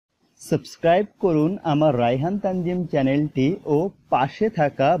Subscribe করুন আমার রায়হান তানজিম চ্যানেলটি ও পাশে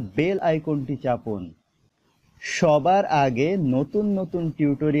থাকা বেল আইকনটি চাপুন সবার আগে নতুন নতুন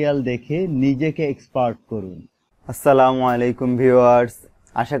টিউটোরিয়াল দেখে নিজেকে এক্সপার্ট করুন। আসসালামু আলাইকুম ভিউয়ার্স,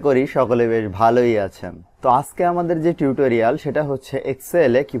 আশা করি সকলে বেশ ভালোই আছেন। তো আজকে আমাদের যে টিউটোরিয়াল সেটা হচ্ছে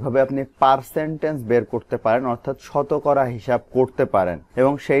এক্সেলে কিভাবে আপনি পার্সেন্টেজ বের করতে পারেন, অর্থাৎ শতকরা হিসাব করতে পারেন।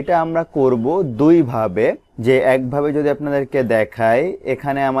 এবং সেইটা আমরা করব দুই ভাবে। যে একভাবে যদি আপনাদেরকে দেখাই,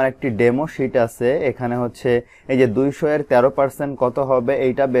 এখানে আমার একটি ডেমো শিট আছে, এখানে হচ্ছে এই যে 200 এর 13% কত হবে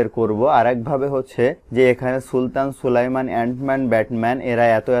এইটা বের করব। আর একভাবে হচ্ছে যে এখানে সুলতান, সুলাইমান, অ্যান্টম্যান, ব্যাটম্যান এরা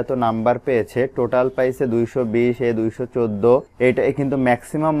এত এত নাম্বার পেয়েছে, টোটাল পাইছে 220, 214। এইটা কিন্তু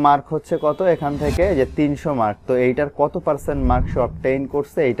ম্যাক্সিমাম মার্ক হচ্ছে কত এখান থেকে, যে 300 মার্ক। তো এইটার কত পার্সেন্ট মার্ক সে অবটেইন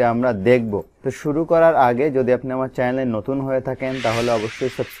করছে এইটা আমরা দেখব। তো শুরু করার আগে যদি আপনি আমার চ্যানেলে নতুন হয়ে থাকেন তাহলে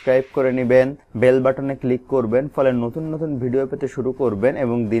অবশ্যই সাবস্ক্রাইব করে নেবেন, বেল বাটনে ক্লিক করবেন, ফলে নতুন নতুন ভিডিও পেতে শুরু করবেন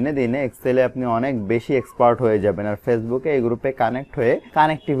এবং দিনে দিনে এক্সেলে আপনি অনেক বেশি এক্সপার্ট হয়ে যাবেন। আর ফেসবুকে এই গ্রুপে কানেক্ট হয়ে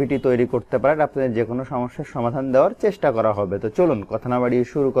কানেক্টিভিটি তৈরি করতে পারেন, আপনাদের যে কোনো সমস্যার সমাধান দেওয়ার চেষ্টা করা হবে। তো চলুন কথা না বাড়িয়ে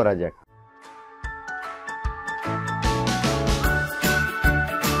শুরু করা যাক।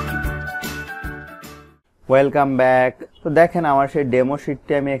 Welcome back. তো দেখেন আমার সেই ডেমো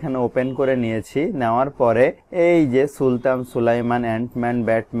শিটটি আমি এখানে ওপেন করে নিয়েছি। নেওয়ার পরে এই যে সুলতান, Sulaiman, Ant Man,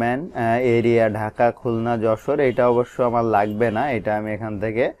 Batman, area Dhaka, Khulna, Jessore, এটা অবশ্য আমার লাগবে না, এটা আমি এখান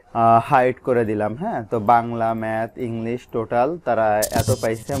থেকে হাইড করে দিলাম। হ্যাঁ, তো বাংলা, ম্যাথ, ইংলিশ টোটাল তারা এত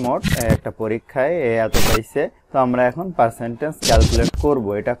পাইছে মোট একটা পরীক্ষায়, এত পাইছে। তো আমরা এখন পার্সেন্টেজ ক্যালকুলেট করব।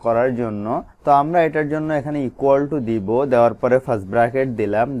 এটা করার জন্য তো আমরা এটার জন্য এখানে ইকুয়াল টু দিব, দেওয়ার পরে ফার্স্ট ব্র্যাকেট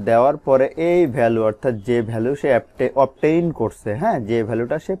দিলাম, দেওয়ার পরে এই ভ্যালু অর্থাৎ যে ভ্যালু সে অবটেইন করছে, হ্যাঁ যে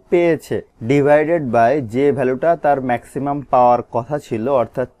ভ্যালুটা সে পেয়েছে, ডিভাইডেড বাই যে ভ্যালুটা তার ম্যাক্সিমাম পাওয়ার কথা ছিল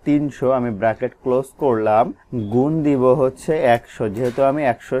অর্থাৎ 300, আমি ব্র্যাকেট ক্লোজ করলাম, গুণ দিব হচ্ছে 100। যেহেতু আমি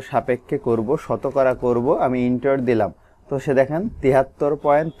 100 সাপেক্ষে করব, শতকরা করব, আমি ইন্টার দিলাম। তো সে দেখেন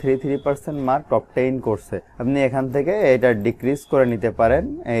 73.33% মার্ক অবটেইন করছে। আপনি এখান থেকে এটা ডিক্রিজ করে নিতে পারেন।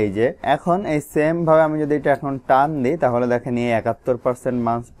 এই যে এখন এই সেম ভাবে আমি যদি এটা এখন টান দিই তাহলে দেখেন এই 71%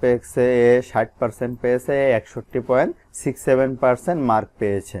 মার্কস পেয়েছে, 60% পেয়েছে, 61.67% মার্ক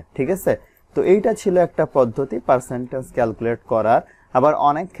পেয়েছে। ঠিক আছে, তো এইটা ছিল একটা পদ্ধতি পার্সেন্টেজ ক্যালকুলেট করার। আবার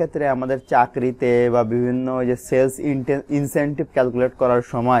অনেক ক্ষেত্রে আমাদের চাকরিতে বা বিভিন্ন যে সেলস ইনসেনটিভ ক্যালকুলেট করার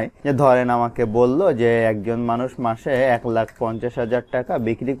সময়, যে ধরেন আমাকে বললো যে একজন মানুষ মাসে 1,50,000 টাকা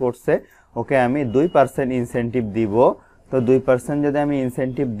বিক্রি করছে, ওকে আমি 2% ইনসেনটিভ দিব। তো 2% যদি আমি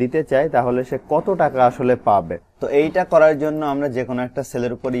ইনসেনটিভ দিতে চাই তাহলে সে কত টাকা আসলে পাবে। তো এইটা করার জন্য আমরা যে কোনো একটা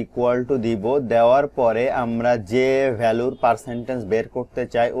সেলের উপর ইকুয়াল টু দিব, দেওয়ার পরে আমরা যে ভ্যালুর পার্সেন্টেজ বের করতে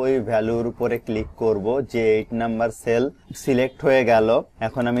চাই ওই ভ্যালুর উপরে ক্লিক করব। যে 8 নাম্বার সেল সিলেক্ট হয়ে গেল,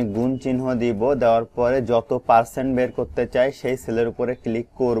 এখন আমি গুণ চিহ্ন দিব, দেওয়ার পরে যত পার্সেন্ট বের করতে চাই সেই সেলের উপরে ক্লিক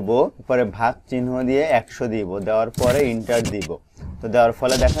করব, পরে ভাগ চিহ্ন দিয়ে 100 দিব, দেওয়ার পরে ইন্টার দিব। তো দেওয়ার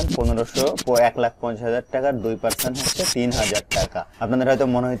ফলে দেখেন 1,50,000 টাকার 2% হচ্ছে 3,000 টাকা। আপনাদের হয়তো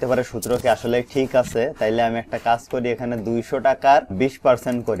মনে হইতে পারে সূত্র কি আসলে ঠিক আছে, তাইলে আমি একটা কাজ করি, এখানে 200 টাকার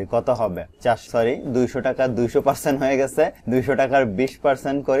 20% করি, কত হবে 200 টাকার 200% হয়ে গেছে, 200 টাকার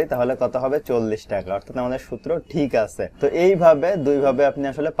 20% করি তাহলে কত হবে 40 টাকা। অর্থাৎ আমাদের সূত্র ঠিক আছে। তো এইভাবে দুইভাবে আপনি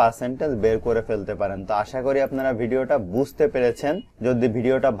আসলে পার্সেন্টেজ বের করে ফেলতে পারেন। তো আশা করি আপনারা ভিডিওটা বুঝতে পেরেছেন। যদি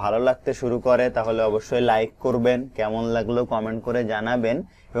ভিডিওটা ভালো লাগতে শুরু করে তাহলে অবশ্যই লাইক করবেন, কেমন লাগলো কমেন্ট করে জানাবেন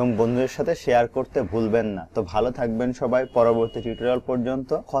এবং বন্ধুদের সাথে শেয়ার করতে ভুলবেন না। তো ভালো থাকবেন সবাই, পরবর্তী টিউটোরিয়াল পর্যন্ত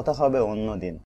কথা হবে অন্যদিন।